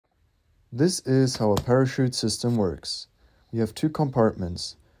This is how a parachute system works. We have two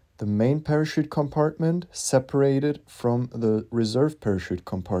compartments. The main parachute compartment separated from the reserve parachute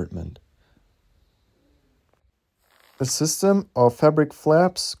compartment. A system of fabric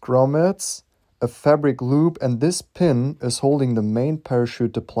flaps, grommets, a fabric loop, and this pin is holding the main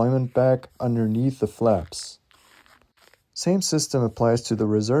parachute deployment bag underneath the flaps. Same system applies to the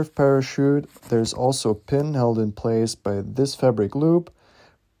reserve parachute. There's also a pin held in place by this fabric loop,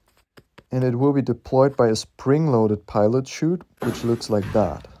 and it will be deployed by a spring-loaded pilot chute, which looks like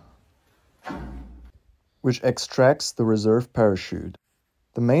that, which extracts the reserve parachute.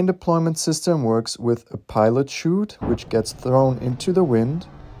 The main deployment system works with a pilot chute, which gets thrown into the wind.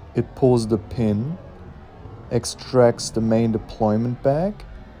 It pulls the pin, extracts the main deployment bag.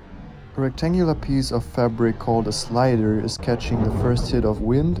 A rectangular piece of fabric called a slider is catching the first hit of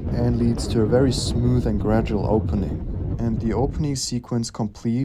wind and leads to a very smooth and gradual opening. And the opening sequence completes